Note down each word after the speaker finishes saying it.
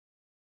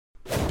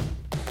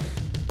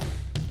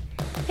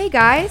Hey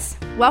guys,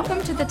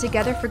 welcome to the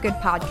Together for Good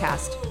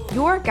podcast,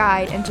 your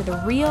guide into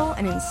the real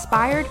and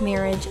inspired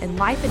marriage and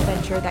life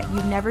adventure that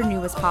you never knew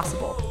was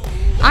possible.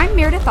 I'm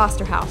Meredith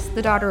Osterhaus,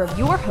 the daughter of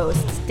your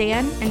hosts,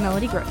 Dan and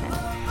Melody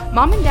Grotman.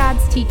 Mom and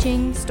Dad's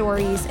teaching,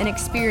 stories, and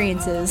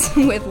experiences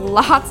with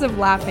lots of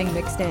laughing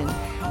mixed in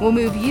will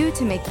move you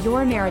to make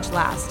your marriage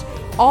last,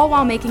 all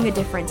while making a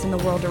difference in the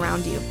world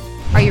around you.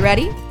 Are you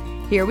ready?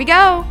 Here we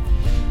go!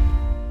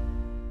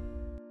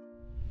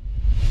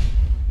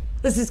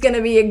 This is going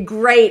to be a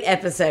great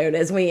episode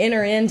as we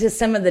enter into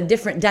some of the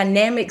different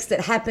dynamics that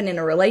happen in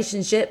a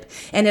relationship.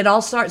 And it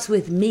all starts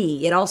with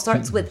me. It all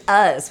starts with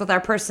us, with our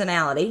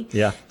personality.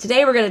 Yeah.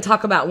 Today we're going to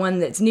talk about one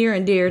that's near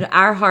and dear to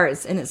our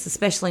hearts, and it's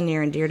especially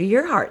near and dear to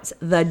your hearts.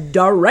 The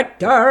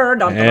director.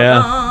 Dun, dun,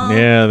 dun.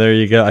 Yeah, there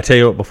you go. I tell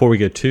you what, before we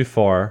go too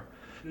far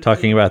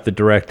talking about the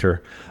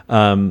director,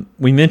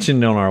 we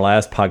mentioned on our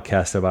last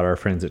podcast about our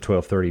friends at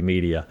 1230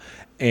 Media.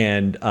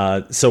 And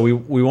so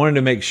we wanted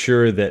to make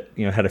sure that,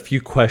 had a few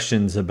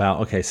questions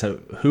about, okay, so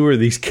who are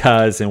these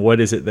guys and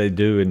what is it they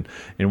do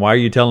and why are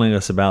you telling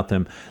us about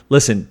them?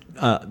 Listen,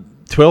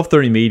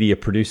 1230 Media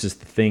produces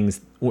the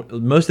things,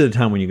 most of the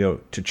time when you go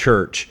to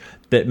church,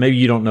 that maybe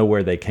you don't know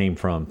where they came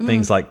from. Mm-hmm.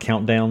 Things like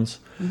countdowns,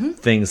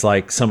 things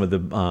like some of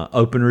the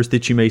openers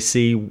that you may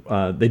see.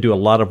 They do a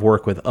lot of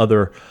work with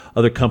other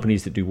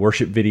companies that do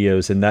worship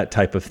videos and that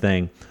type of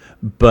thing.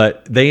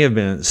 But they have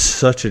been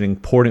such an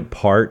important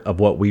part of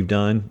what we've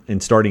done in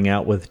starting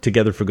out with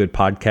Together for Good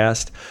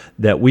podcast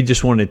that we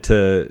just wanted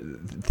to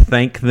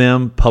thank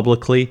them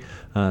publicly.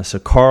 So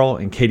Carl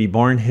and Katie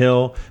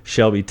Barnhill,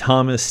 Shelby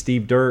Thomas,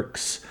 Steve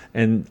Dirks,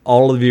 and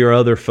all of your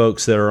other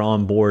folks that are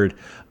on board,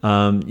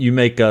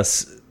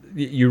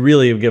 you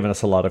really have given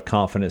us a lot of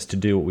confidence to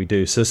do what we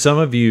do. So some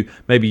of you,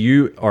 maybe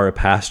you are a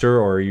pastor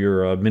or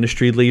you're a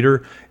ministry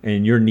leader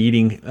and you're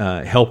needing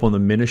help on the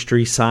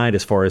ministry side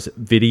as far as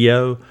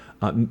video,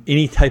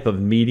 any type of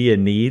media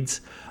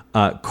needs.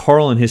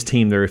 Carl and his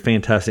team, they're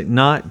fantastic,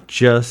 not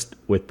just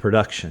with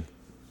production.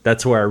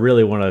 That's where I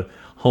really want to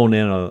hone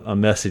in a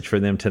message for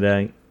them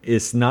today.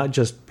 It's not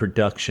just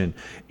production.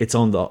 It's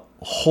on the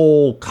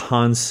whole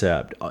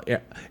concept,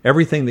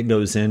 everything that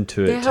goes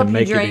into it to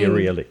make it a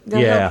reality.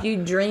 They'll help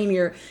you dream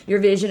your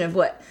vision of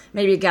what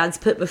maybe God's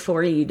put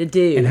before you to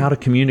do. And how to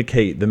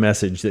communicate the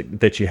message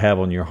that you have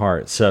on your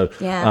heart. So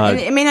and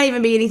it may not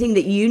even be anything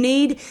that you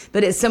need,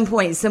 but at some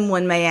point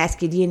someone may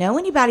ask you, do you know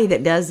anybody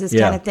that does this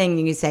kind of thing?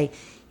 And you say,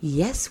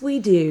 yes, we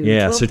do.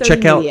 Yeah, so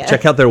check out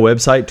their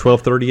website,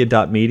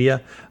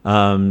 1230.media.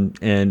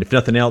 And if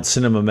nothing else,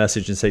 send them a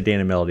message and say Dan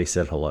and Melody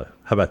said hello.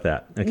 How about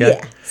that? Okay.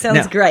 Yeah,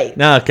 sounds great.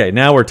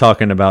 Now we're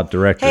talking about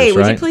directors, Hey,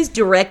 would right? you please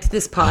direct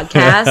this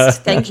podcast?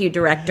 Thank you,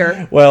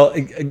 director. Well,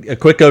 a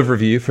quick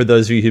overview for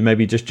those of you who may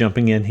be just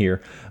jumping in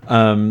here.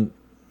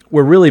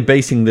 We're really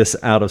basing this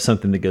out of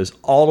something that goes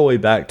all the way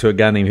back to a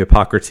guy named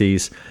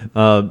Hippocrates.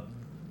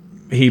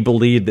 He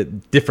believed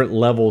that different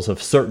levels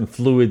of certain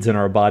fluids in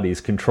our bodies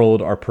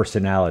controlled our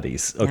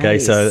personalities. Okay,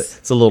 Nice. So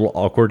it's a little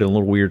awkward and a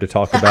little weird to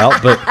talk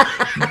about, but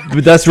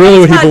that's really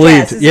what he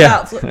believed.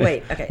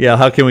 Yeah,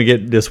 how can we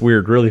get this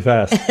weird really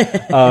fast?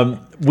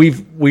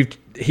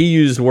 He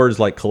used words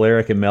like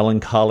choleric and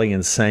melancholy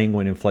and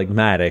sanguine and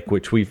phlegmatic,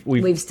 which we've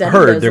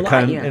heard. They're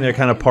kind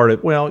of part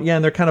of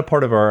and they're kind of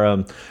part of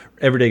our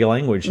everyday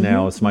language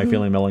now. It's my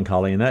feeling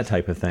melancholy and that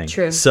type of thing.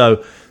 True.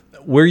 So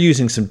we're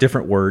using some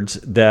different words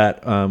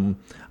that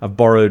I've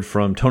borrowed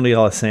from Tony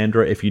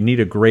Alessandra. If you need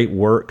a great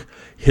work,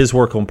 his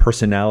work on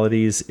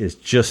personalities is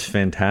just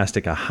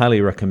fantastic. I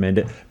highly recommend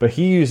it. But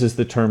he uses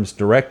the terms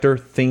director,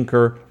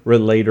 thinker,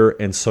 relator,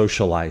 and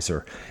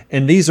socializer.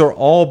 And these are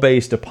all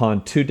based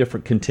upon two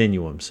different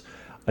continuums.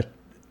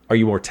 Are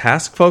you more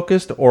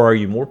task-focused or are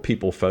you more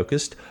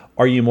people-focused?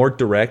 Are you more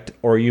direct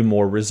or are you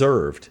more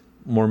reserved,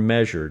 more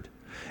measured?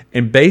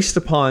 And based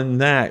upon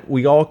that,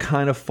 we all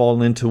kind of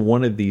fall into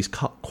one of these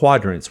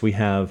quadrants. We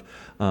have,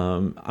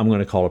 I'm going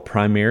to call it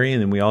primary,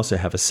 and then we also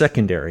have a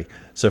secondary.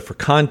 So for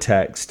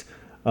context,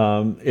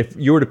 if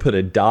you were to put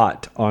a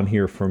dot on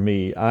here for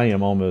me, I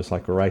am almost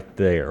like right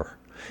there.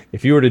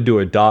 If you were to do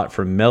a dot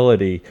for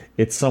Melody,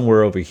 it's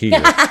somewhere over here.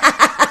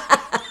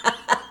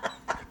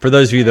 For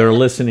those of you that are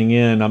listening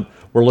in,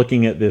 we're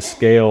looking at this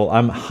scale.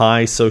 I'm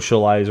high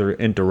socializer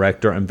and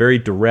director. I'm very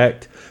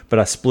direct, but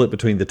I split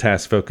between the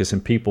task focused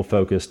and people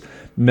focused.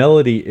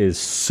 Melody is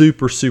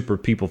super, super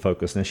people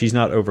focused. Now, she's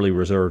not overly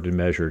reserved and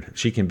measured.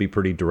 She can be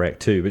pretty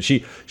direct too, but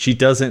she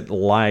doesn't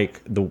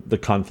like the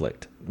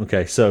conflict.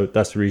 Okay, so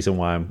that's the reason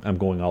why I'm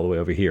going all the way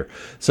over here.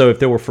 So if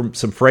there were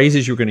some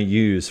phrases you're going to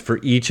use for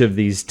each of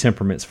these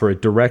temperaments, for a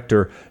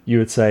director, you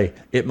would say,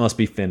 it must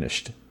be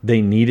finished.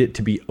 They need it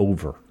to be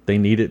over. They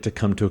need it to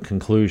come to a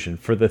conclusion.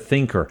 For the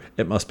thinker,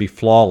 it must be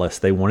flawless.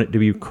 They want it to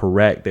be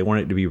correct. They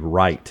want it to be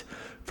right.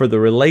 For the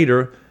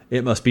relator,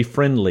 it must be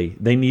friendly.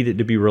 They need it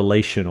to be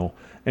relational.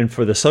 And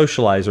for the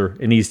socializer,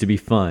 it needs to be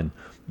fun.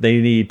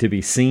 They need to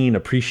be seen,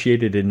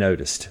 appreciated, and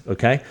noticed.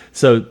 Okay?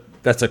 So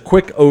that's a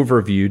quick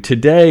overview.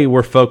 Today,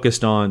 we're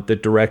focused on the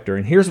director.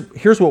 And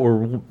here's what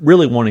we're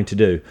really wanting to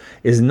do,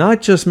 is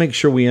not just make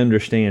sure we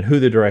understand who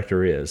the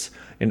director is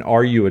and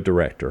are you a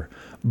director,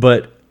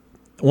 But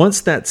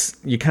once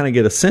you kind of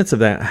get a sense of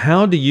that,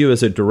 how do you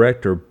as a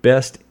director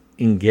best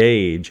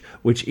engage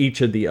with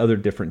each of the other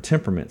different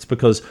temperaments?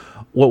 Because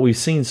what we've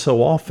seen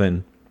so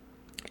often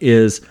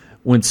is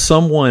when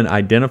someone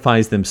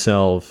identifies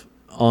themselves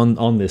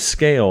on this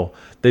scale,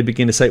 they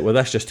begin to say, well,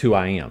 that's just who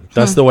I am.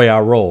 That's the way I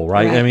roll,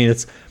 right? I mean,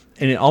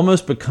 it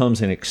almost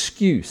becomes an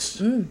excuse.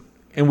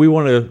 And we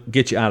want to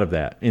get you out of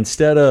that.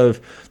 Instead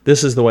of,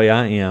 this is the way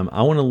I am,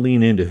 I want to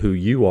lean into who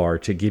you are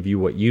to give you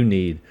what you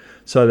need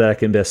so that I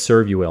can best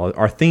serve you well.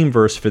 Our theme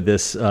verse for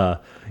this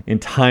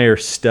entire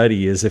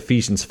study is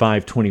Ephesians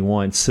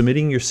 5:21,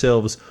 submitting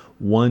yourselves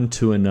one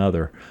to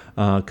another.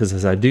 Because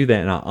as I do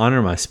that and I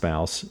honor my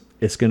spouse,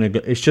 it's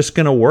just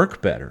going to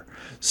work better.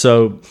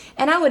 So,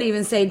 and I would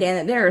even say, Dan,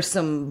 that there are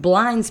some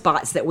blind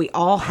spots that we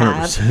all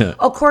have 100%.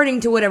 according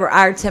to whatever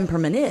our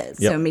temperament is.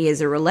 Yep. So me as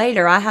a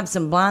relator, I have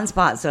some blind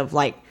spots of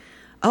like,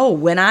 oh,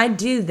 when I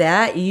do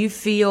that, you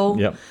feel,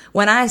 Yep.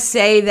 when I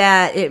say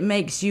that, it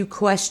makes you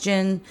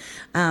question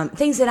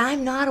things that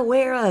I'm not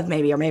aware of,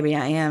 maybe, or maybe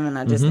I am, and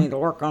I just need to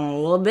work on it a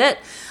little bit.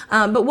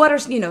 But what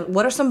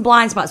are some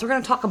blind spots? We're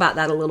going to talk about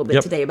that a little bit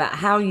Yep. today, about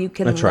how you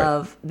can That's right.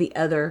 love the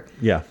other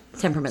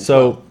temperament.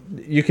 So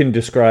you can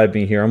describe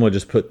me here. I'm going to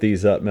just put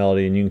these up,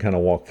 Melody, and you can kind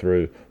of walk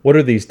through. What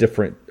are these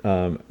different,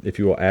 if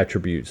you will,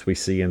 attributes we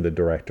see in the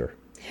director?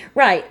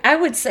 Right. I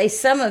would say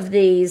some of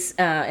these,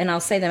 and I'll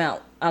say them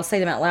out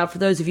loud for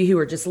those of you who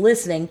are just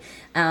listening.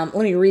 Let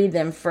me read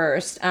them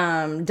first.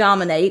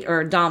 Dominate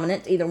or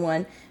dominant, either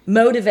one.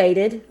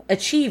 Motivated,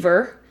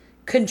 achiever,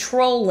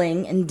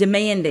 controlling, and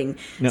demanding.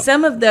 Now,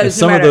 some of those,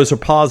 some of those are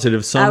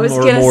positive. Some I was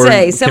are going to more.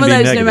 say some can of be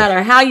those, negative. no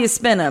matter how you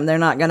spin them, they're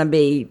not going to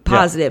be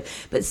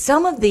positive. But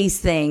some of these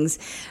things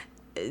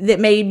that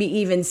maybe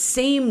even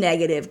seem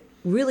negative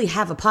really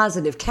have a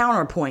positive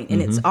counterpoint,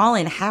 and it's all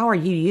in how are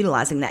you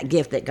utilizing that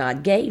gift that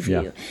God gave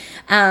you.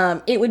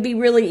 It would be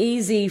really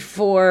easy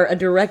for a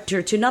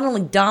director to not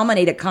only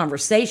dominate a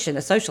conversation, a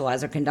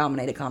socializer can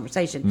dominate a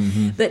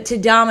conversation, but to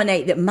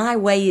dominate that my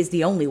way is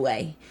the only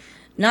way.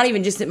 Not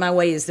even just that my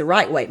way is the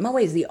right way. My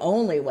way is the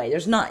only way.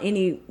 There's not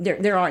any.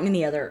 There aren't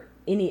any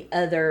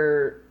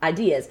other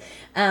ideas.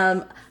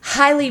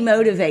 Highly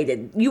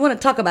motivated. You want to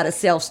talk about a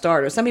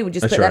self-starter. Some people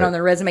just put that on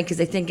their resume because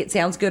they think it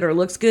sounds good or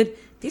looks good.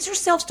 These are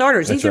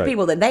self-starters. These are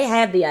people that they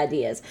have the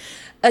ideas.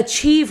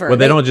 Achiever. Well,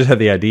 they don't just have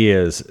the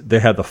ideas. They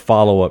have the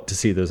follow-up to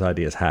see those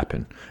ideas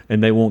happen.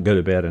 And they won't go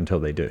to bed until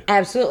they do.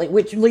 Absolutely,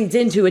 which leads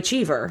into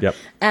achiever. Yep.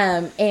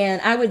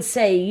 And I would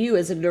say you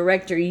as a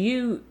director,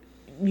 you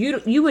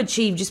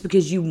achieve just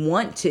because you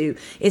want to.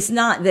 It's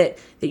not that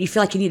you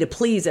feel like you need to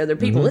please other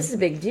people. This is a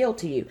big deal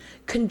to you.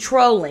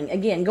 Controlling,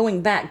 again,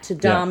 going back to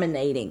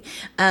dominating.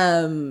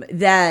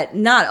 That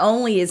not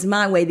only is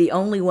my way the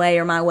only way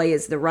or my way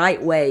is the right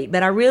way,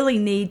 but I really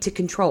need to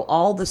control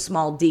all the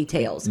small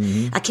details.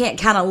 I can't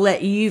kind of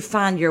let you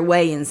find your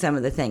way in some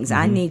of the things.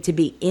 I need to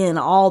be in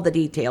all the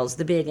details,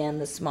 the big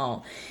and the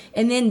small.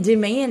 And then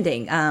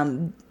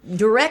demanding.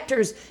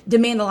 Directors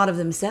demand a lot of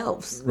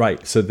themselves.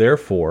 Right. So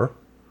therefore,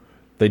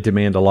 they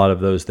demand a lot of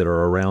those that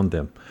are around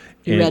them.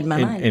 You read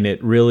my mind. And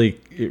it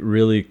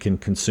really can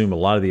consume a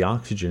lot of the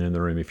oxygen in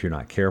the room if you're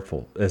not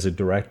careful as a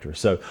director.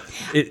 So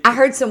I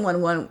heard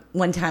someone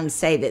one time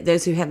say that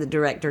those who have the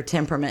director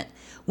temperament,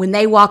 when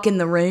they walk in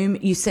the room,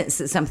 you sense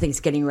that something's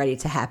getting ready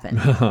to happen.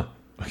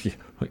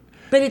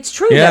 But it's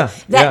true, though.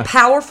 That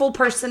powerful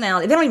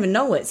personality, they don't even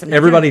know it sometimes.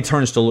 Everybody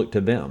turns to look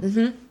to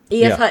them.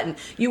 E.F. Hutton.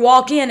 You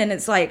walk in and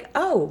it's like,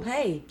 oh,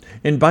 hey.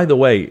 And by the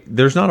way,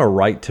 there's not a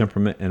right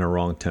temperament and a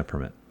wrong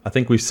temperament. I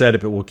think we've said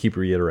it, but we'll keep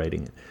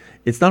reiterating it.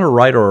 It's not a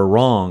right or a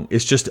wrong.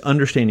 It's just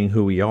understanding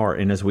who we are.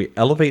 And as we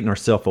elevate in our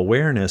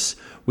self-awareness,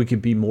 we can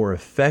be more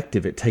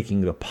effective at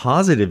taking the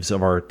positives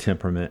of our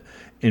temperament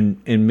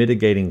and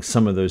mitigating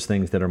some of those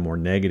things that are more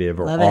negative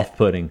or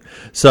off-putting.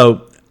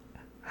 So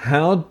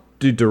how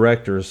do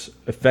directors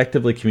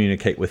effectively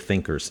communicate with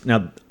thinkers?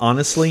 Now,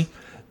 honestly,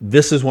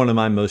 this is one of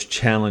my most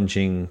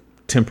challenging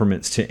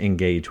temperaments to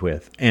engage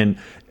with. And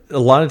a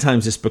lot of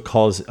times it's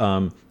because,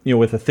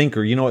 with a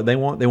thinker, you know what they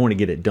want? They want to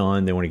get it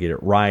done. They want to get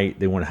it right.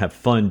 They want to have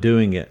fun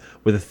doing it.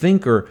 With a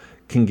thinker,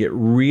 can get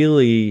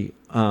really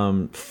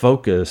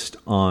focused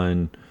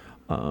on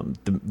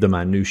the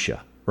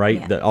minutia,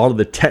 right? Yeah. All of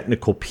the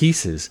technical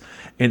pieces.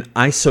 And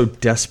I so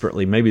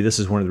desperately, maybe this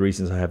is one of the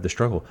reasons I have the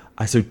struggle,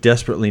 I so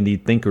desperately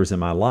need thinkers in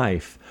my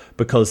life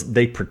because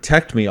they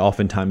protect me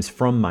oftentimes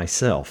from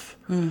myself,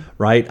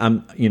 right?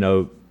 I'm,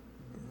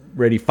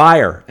 ready,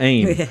 fire,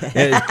 aim. And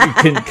it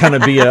can kind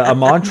of be a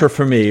mantra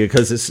for me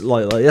because it's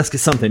like, let's get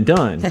something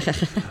done.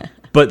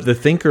 But the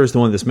thinker is the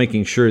one that's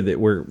making sure that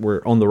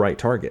we're on the right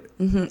target.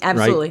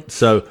 Absolutely. Right?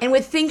 So, and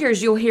with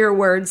thinkers, you'll hear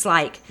words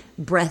like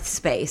breath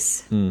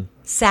space,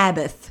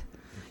 Sabbath.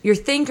 Your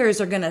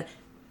thinkers are going to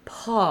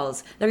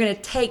pause. They're going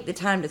to take the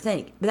time to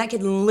think. But that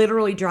could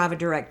literally drive a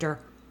director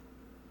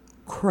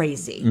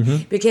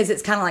crazy because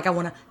it's kind of like, I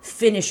want to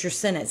finish your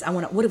sentence.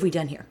 What have we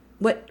done here?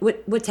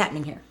 What's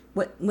happening here?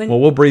 well,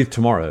 we'll breathe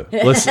tomorrow.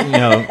 Let's,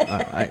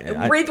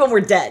 breathe when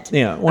we're dead.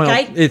 Yeah. Well,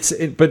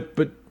 okay?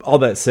 but all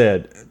that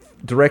said,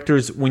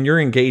 directors, when you're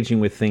engaging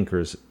with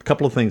thinkers, a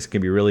couple of things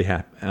can be really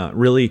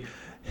really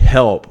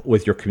help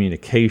with your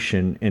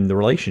communication and the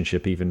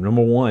relationship even.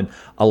 Number one,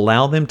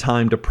 allow them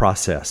time to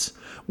process.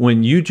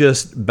 When you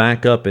just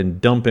back up and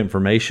dump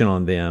information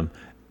on them,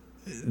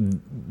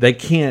 they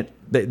can't.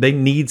 They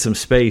need some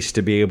space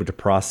to be able to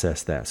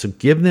process that. So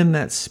give them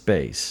that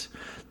space.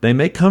 They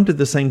may come to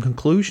the same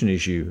conclusion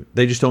as you.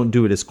 They just don't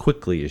do it as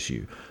quickly as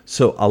you.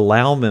 So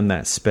allow them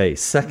that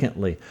space.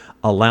 Secondly,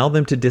 allow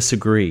them to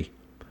disagree.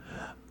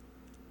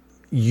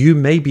 You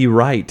may be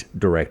right,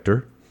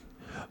 director,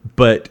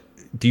 but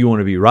do you want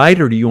to be right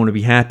or do you want to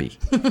be happy?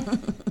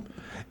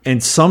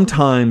 And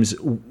sometimes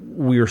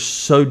we're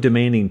so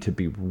demanding to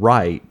be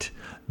right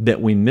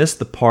that we miss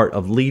the part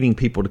of leading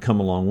people to come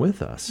along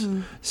with us.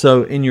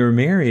 So in your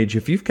marriage,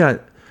 if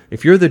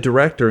you're the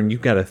director and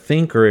you've got a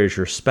thinker as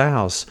your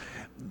spouse,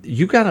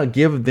 you got to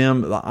give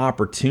them the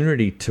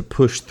opportunity to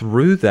push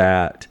through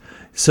that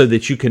so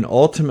that you can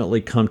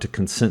ultimately come to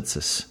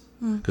consensus.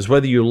 Because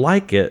whether you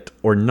like it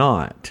or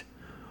not,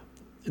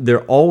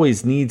 there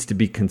always needs to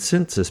be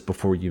consensus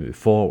before you move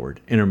forward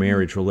in a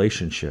marriage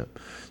relationship.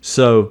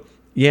 So,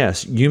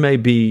 yes, you may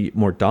be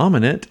more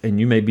dominant and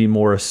you may be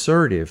more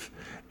assertive,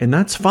 and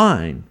that's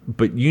fine,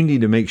 but you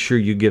need to make sure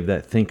you give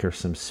that thinker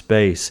some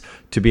space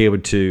to be able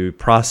to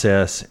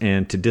process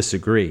and to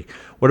disagree.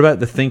 What about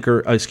the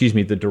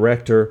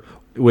director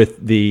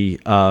with the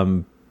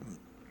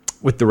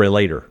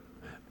relator?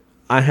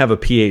 I have a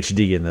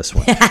PhD in this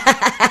one.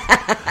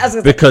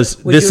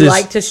 Because would you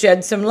like to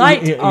shed some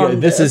light on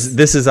this?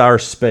 This is our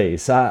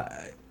space.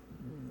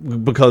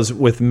 Because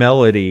with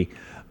Melody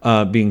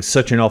being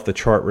such an off the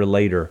chart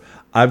relator,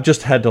 I've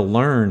just had to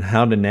learn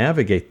how to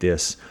navigate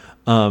this.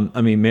 One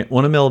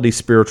of Melody's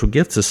spiritual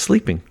gifts is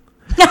sleeping.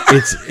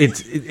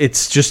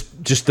 It's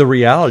just the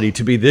reality.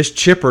 To be this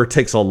chipper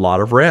takes a lot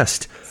of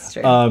rest.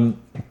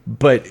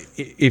 But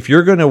if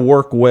you're going to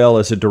work well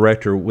as a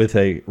director with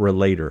a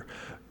relator,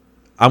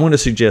 I'm going to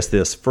suggest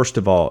this. First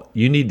of all,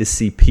 you need to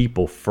see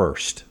people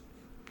first.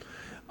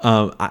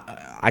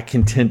 I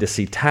can tend to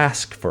see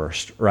task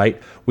first,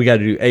 right? We got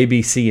to do A,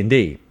 B, C, and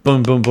D.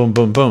 Boom, boom, boom,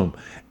 boom, boom.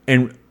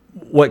 And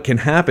what can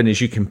happen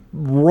is you can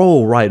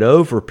roll right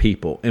over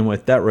people. And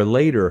with that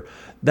relator,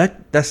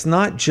 that's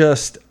not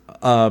just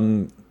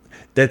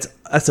that's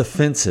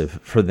offensive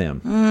for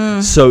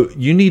them. So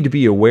you need to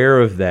be aware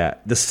of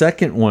that. The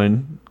second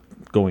one,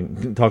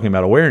 talking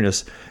about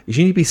awareness, is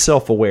you need to be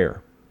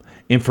self-aware.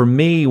 And for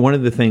me, one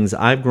of the things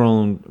I've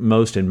grown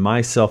most in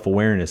my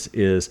self-awareness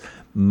is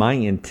my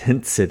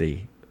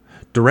intensity.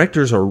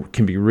 Directors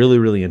can be really,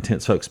 really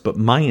intense folks, but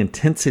my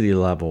intensity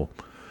level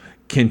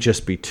can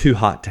just be too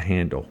hot to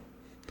handle.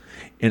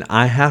 And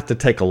I have to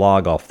take a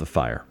log off the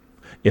fire.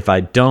 If I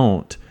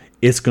don't,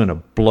 it's going to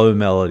blow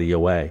Melody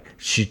away.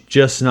 She's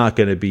just not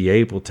going to be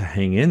able to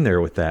hang in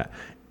there with that.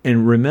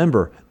 And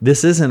remember,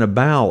 this isn't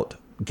about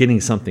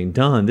getting something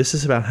done. This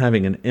is about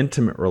having an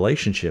intimate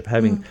relationship,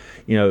 honoring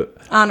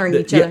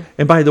each other.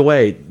 And by the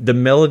way, the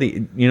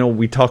Melody,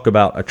 we talk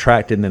about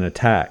attract and then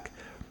attack.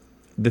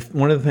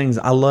 One of the things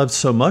I love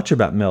so much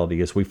about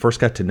Melody is we first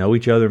got to know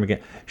each other. And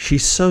again,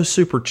 she's so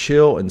super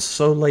chill and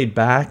so laid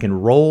back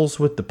and rolls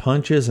with the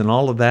punches and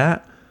all of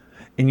that.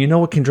 And you know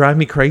what can drive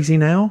me crazy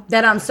now?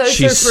 That I'm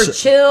super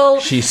chill.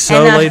 She's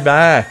so laid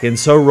back and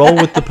so roll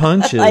with the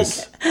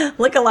punches.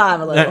 Look alive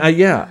a little.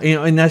 Yeah,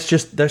 and that's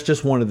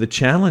just one of the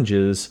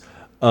challenges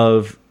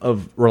of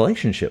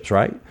relationships,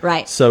 right?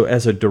 Right. So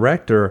as a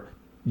director,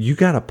 you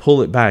got to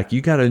pull it back.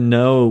 You got to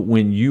know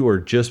when you are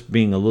just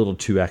being a little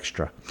too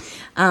extra.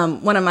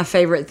 One of my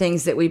favorite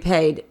things that we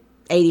paid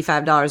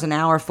 $85 an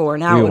hour for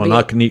an hour. We will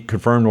not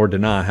confirm nor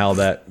deny how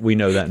that we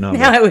know that number.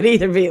 Now it would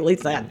either be at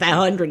least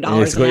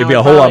 $100. It'd be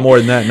a whole lot more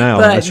than that now.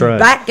 But that's right.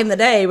 Back in the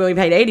day when we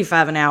paid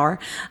 $85 an hour,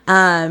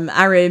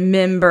 I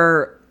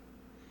remember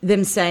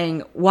them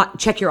saying,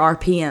 check your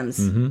RPMs.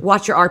 Mm-hmm.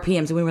 Watch your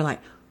RPMs. And we were like,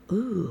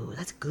 ooh,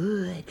 that's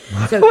good.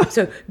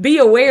 So be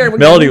aware.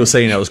 Melody was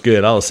saying that was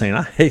good. I was saying,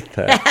 I hate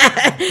that.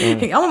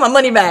 I want my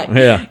money back.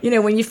 Yeah.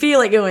 When you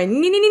feel it going,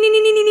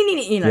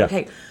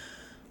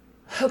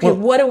 okay,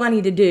 what do I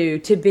need to do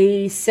to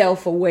be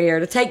self-aware,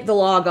 to take the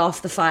log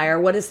off the fire?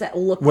 What does that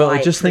look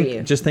like for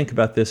you? Just think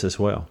about this as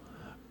well.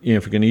 If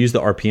you're going to use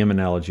the RPM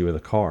analogy with a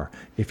car,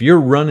 if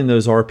you're running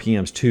those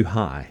RPMs too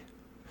high,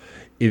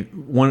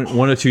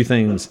 one of two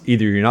things: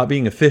 either you're not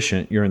being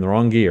efficient, you're in the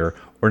wrong gear,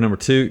 or number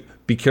two,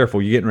 be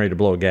careful, you're getting ready to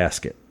blow a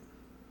gasket.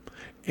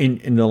 And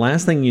the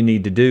last thing you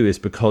need to do is,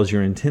 because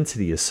your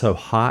intensity is so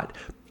hot,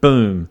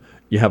 boom,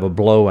 you have a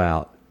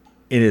blowout.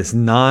 It is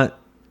not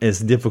as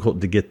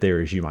difficult to get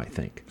there as you might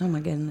think. Oh my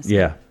goodness.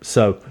 Yeah.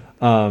 So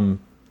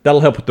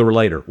that'll help with the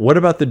relator. What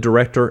about the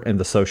director and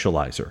the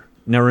socializer?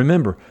 Now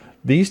remember,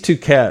 these two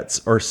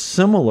cats are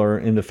similar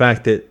in the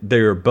fact that they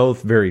are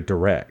both very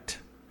direct.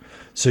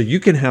 So you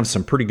can have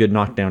some pretty good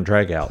knockdown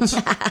dragouts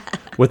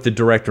with the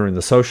director and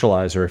the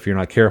socializer if you're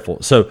not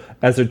careful. So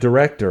as a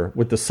director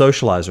with the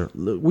socializer,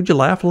 would you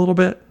laugh a little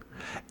bit?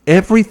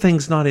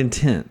 Everything's not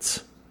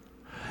intense.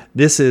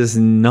 This is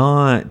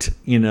not,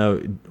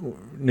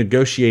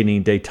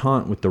 negotiating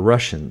détente with the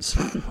Russians.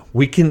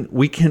 We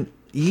can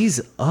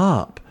ease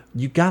up.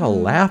 You got to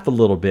laugh a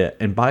little bit.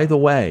 And by the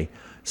way,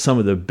 some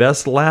of the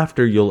best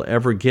laughter you'll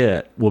ever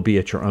get will be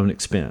at your own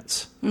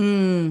expense.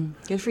 Good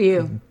for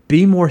you.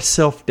 Be more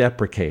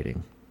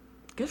self-deprecating.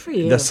 Good for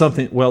you. That's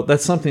something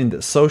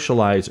that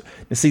socialize.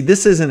 And see,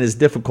 this isn't as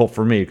difficult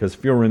for me because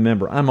if you'll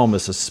remember, I'm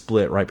almost a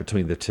split right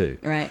between the two.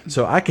 Right.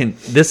 So I'm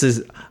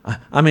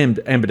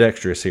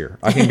ambidextrous here.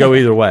 I can go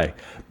either way.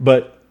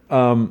 But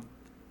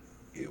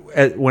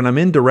when I'm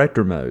in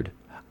director mode,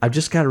 I've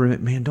just got to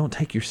remember, man, don't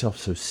take yourself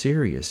so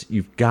serious.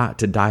 You've got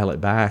to dial it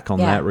back on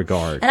that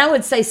regard. And I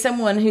would say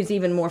someone who's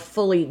even more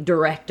fully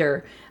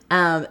director,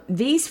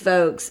 these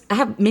folks, I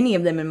have many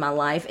of them in my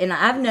life, and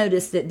I've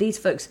noticed that these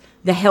folks,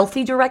 the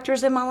healthy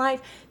directors in my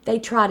life, they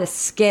try to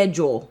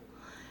schedule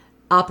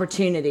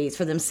opportunities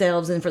for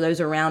themselves and for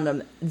those around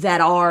them that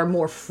are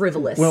more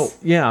frivolous. Well,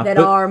 yeah.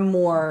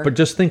 But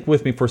just think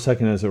with me for a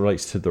second as it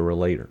relates to the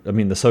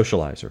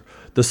socializer.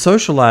 The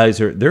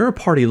socializer, they're a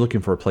party looking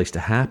for a place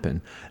to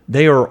happen.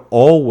 They are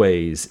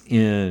always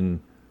in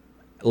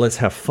let's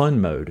have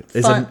fun mode.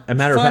 As a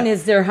matter of fact, fun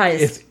is their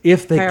highest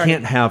if they priority.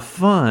 can't have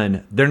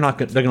fun, they're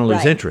going to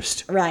lose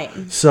interest. Right.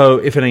 So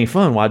if it ain't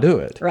fun, why do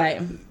it?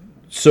 Right.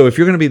 So if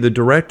you're going to be the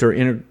director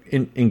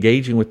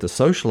engaging with the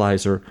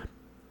socializer,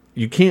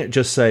 you can't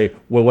just say,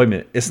 well, wait a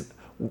minute,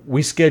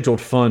 we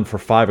scheduled fun for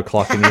 5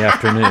 o'clock in the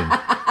afternoon.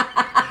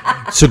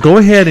 So go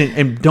ahead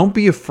and don't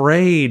be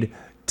afraid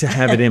to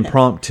have it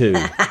impromptu.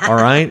 All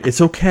right?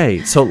 It's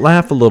okay. So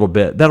laugh a little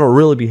bit. That'll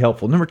really be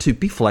helpful. Number 2,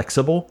 be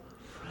flexible.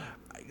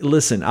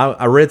 Listen,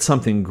 I read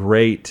something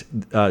great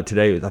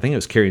today. I think it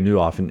was Carey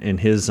Nieuwhof in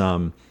his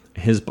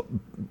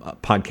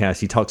podcast.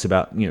 He talks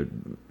about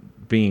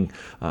being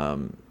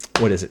time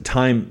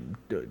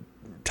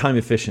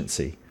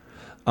efficiency.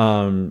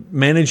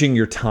 Managing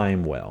your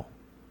time well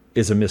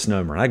is a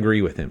misnomer. I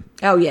agree with him.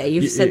 Oh yeah,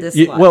 you've said this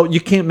a lot. Well,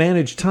 you can't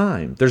manage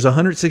time. There's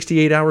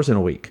 168 hours in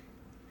a week.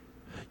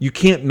 You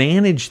can't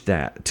manage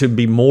that to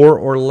be more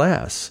or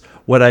less.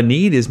 What I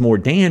need is more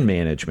Dan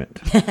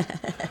management,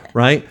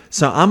 right?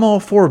 So I'm all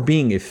for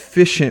being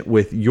efficient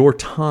with your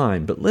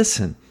time. But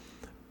listen,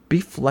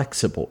 be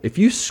flexible. If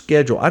you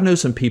schedule, I know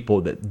some people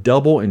that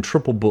double and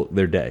triple book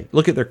their day.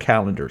 Look at their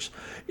calendars.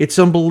 It's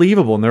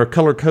unbelievable, and they're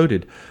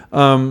color-coded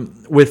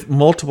with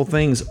multiple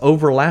things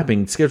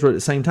overlapping, scheduled at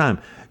the same time.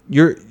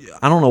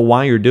 I don't know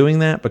why you're doing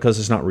that, because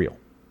it's not real.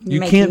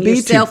 You can't be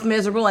yourself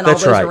miserable and all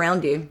those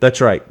around you.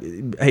 That's right.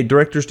 Hey,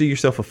 directors, do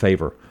yourself a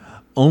favor.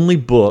 Only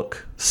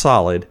book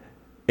solid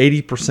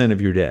 80%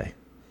 of your day.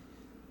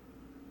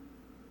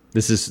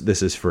 This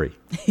is free.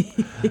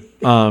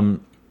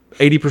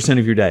 80%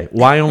 of your day.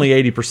 Why only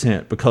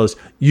 80%? Because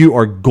you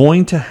are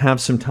going to have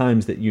some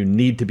times that you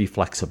need to be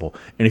flexible.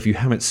 And if you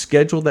haven't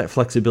scheduled that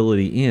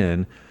flexibility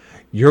in,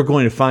 you're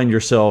going to find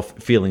yourself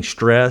feeling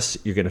stress.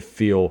 You're going to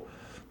feel,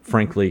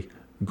 frankly,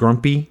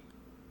 grumpy.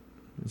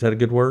 Is that a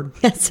good word?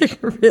 That's a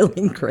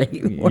really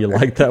great word. You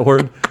like that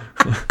word?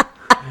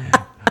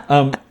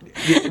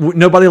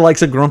 Nobody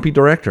likes a grumpy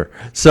director.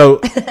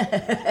 So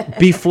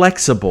be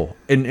flexible.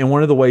 And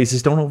one of the ways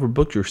is don't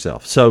overbook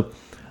yourself. So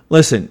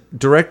listen,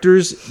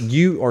 directors,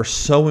 you are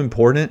so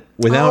important.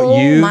 Without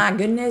you, my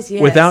goodness,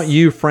 yes. Without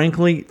you,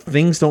 frankly,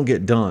 things don't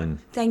get done.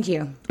 Thank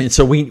you. And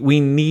so we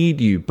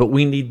need you, but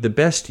we need the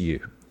best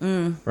you,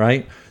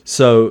 right?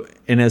 So,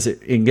 and as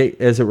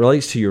it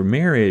relates to your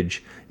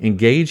marriage,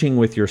 engaging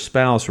with your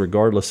spouse,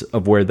 regardless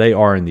of where they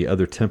are in the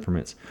other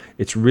temperaments,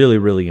 it's really,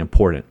 really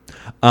important.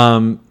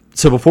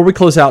 So before we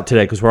close out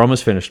today, because we're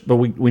almost finished, but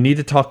we need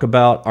to talk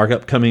about our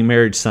upcoming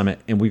marriage summit,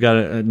 and we've got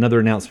another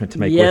announcement to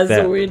make with that.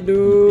 Yes, we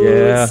do.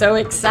 Yeah. So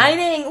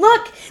exciting.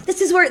 Look,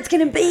 this is where it's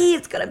going to be.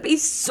 It's going to be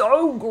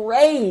so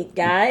great,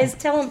 guys.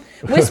 Tell them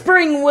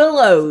Whispering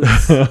Willows.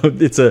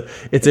 It's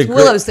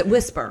willows that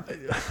whisper.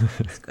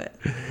 It's good.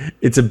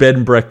 It's a bed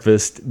and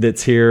breakfast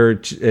that's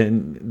here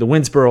in the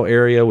Winsboro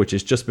area, which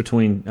is just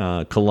between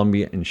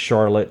Columbia and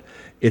Charlotte.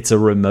 It's a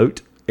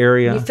remote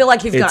area. You feel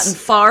like you've gotten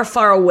far,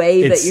 far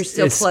away, but you're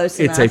still close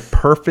enough. It's a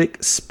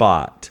perfect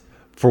spot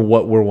for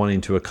what we're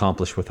wanting to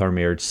accomplish with our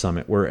marriage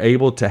summit. We're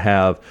able to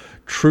have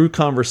true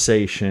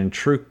conversation,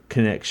 true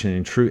connection,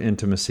 and true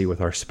intimacy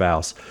with our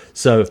spouse.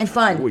 And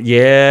fun.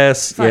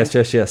 Yes.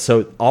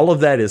 So all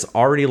of that is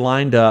already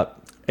lined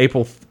up,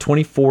 April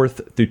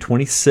 24th through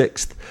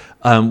 26th.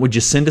 Would you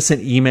send us an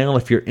email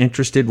if you're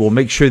interested? We'll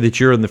make sure that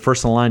you're in the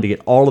first in line to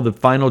get all of the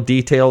final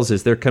details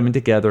as they're coming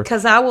together.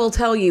 Because I will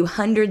tell you,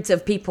 hundreds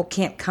of people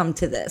can't come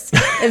to this.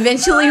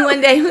 Eventually, one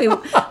day, we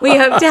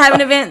hope to have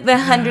an event that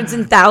hundreds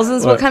and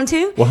thousands will come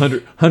to. Well,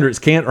 hundreds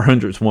can't or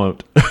hundreds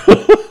won't.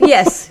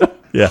 Yes.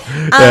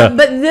 Yeah.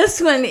 But this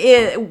one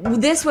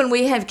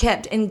we have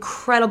kept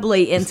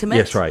incredibly intimate.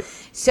 Yes, right.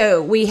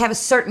 So we have a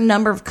certain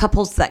number of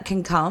couples that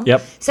can come.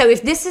 Yep. So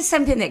if this is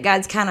something that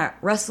God's kind of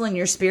wrestling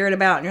your spirit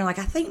about, and you're like,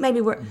 I think maybe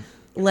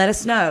let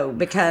us know,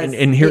 because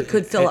it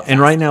could fill up fast.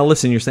 And right now,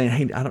 listen, you're saying,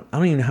 hey, I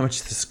don't even know how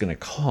much this is going to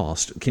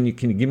cost. Can you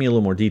give me a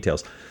little more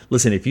details?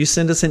 Listen, if you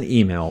send us an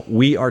email,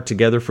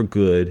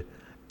 wearetogetherforgood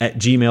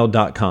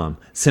marriagesummit@gmail.com.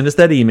 Send us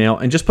that email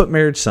and just put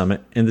Marriage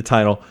Summit in the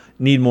title.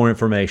 Need more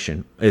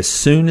information. As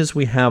soon as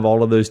we have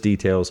all of those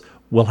details,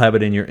 we'll have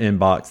it in your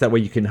inbox. That way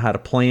you can have a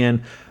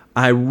plan.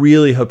 I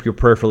really hope you'll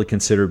prayerfully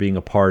consider being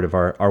a part of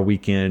our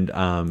weekend.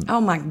 Oh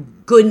my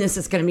goodness,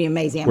 it's going to be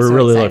amazing. We're so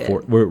really excited.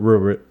 looking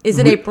forward. Is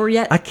it April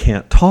yet? I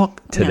can't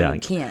talk today. No, you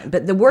can't.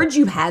 But the words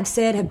you have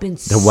said have been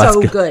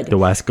so good. The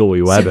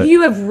Wascally So Wabbit.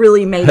 you have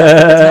really made up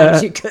the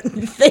times you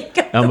couldn't think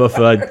of. I'm a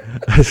fud.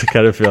 I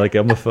kind of feel like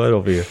I'm a fud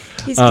over here.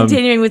 He's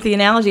continuing with the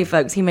analogy,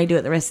 folks. He may do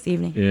it the rest of the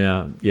evening.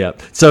 Yeah.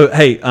 So,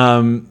 hey,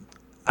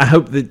 I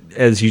hope that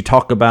as you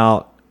talk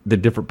about the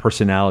different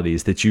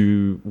personalities that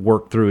you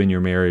work through in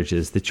your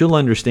marriages, that you'll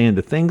understand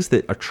the things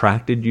that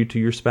attracted you to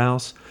your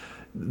spouse,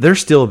 they're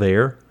still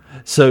there.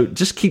 So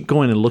just keep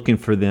going and looking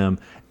for them,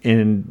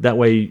 and that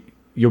way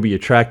you'll be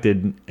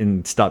attracted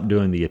and stop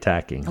doing the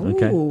attacking.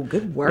 Okay. Ooh,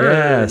 good word.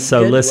 Yeah.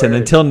 So good listen, word.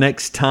 until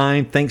next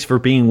time, thanks for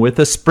being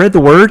with us. Spread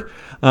the word,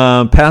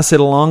 pass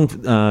it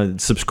along,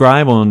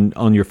 subscribe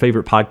on your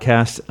favorite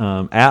podcast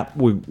app.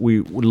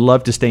 We would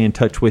love to stay in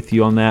touch with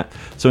you on that.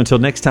 So until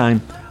next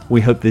time, we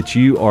hope that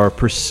you are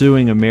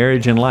pursuing a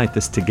marriage and life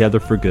that's together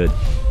for good.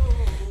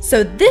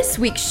 So this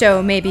week's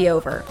show may be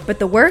over, but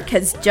the work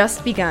has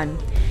just begun.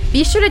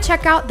 Be sure to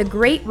check out the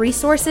great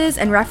resources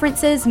and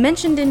references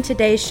mentioned in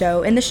today's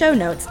show in the show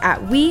notes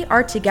at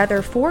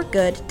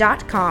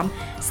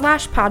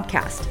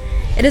wearetogetherforgood.com/podcast.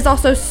 It is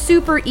also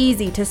super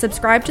easy to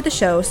subscribe to the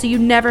show so you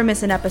never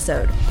miss an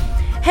episode.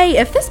 Hey,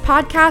 if this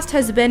podcast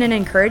has been an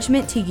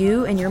encouragement to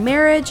you in your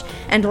marriage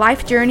and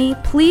life journey,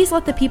 please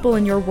let the people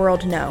in your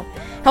world know.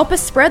 Help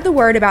us spread the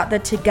word about the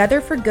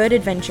Together for Good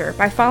adventure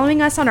by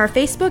following us on our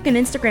Facebook and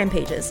Instagram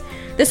pages.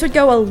 This would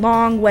go a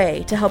long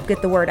way to help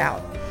get the word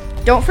out.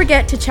 Don't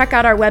forget to check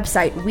out our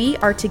website,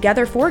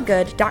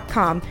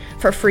 wearetogetherforgood.com,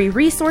 for free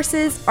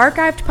resources,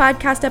 archived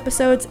podcast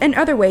episodes, and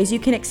other ways you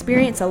can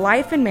experience a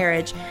life and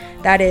marriage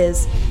that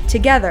is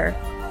together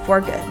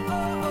for good.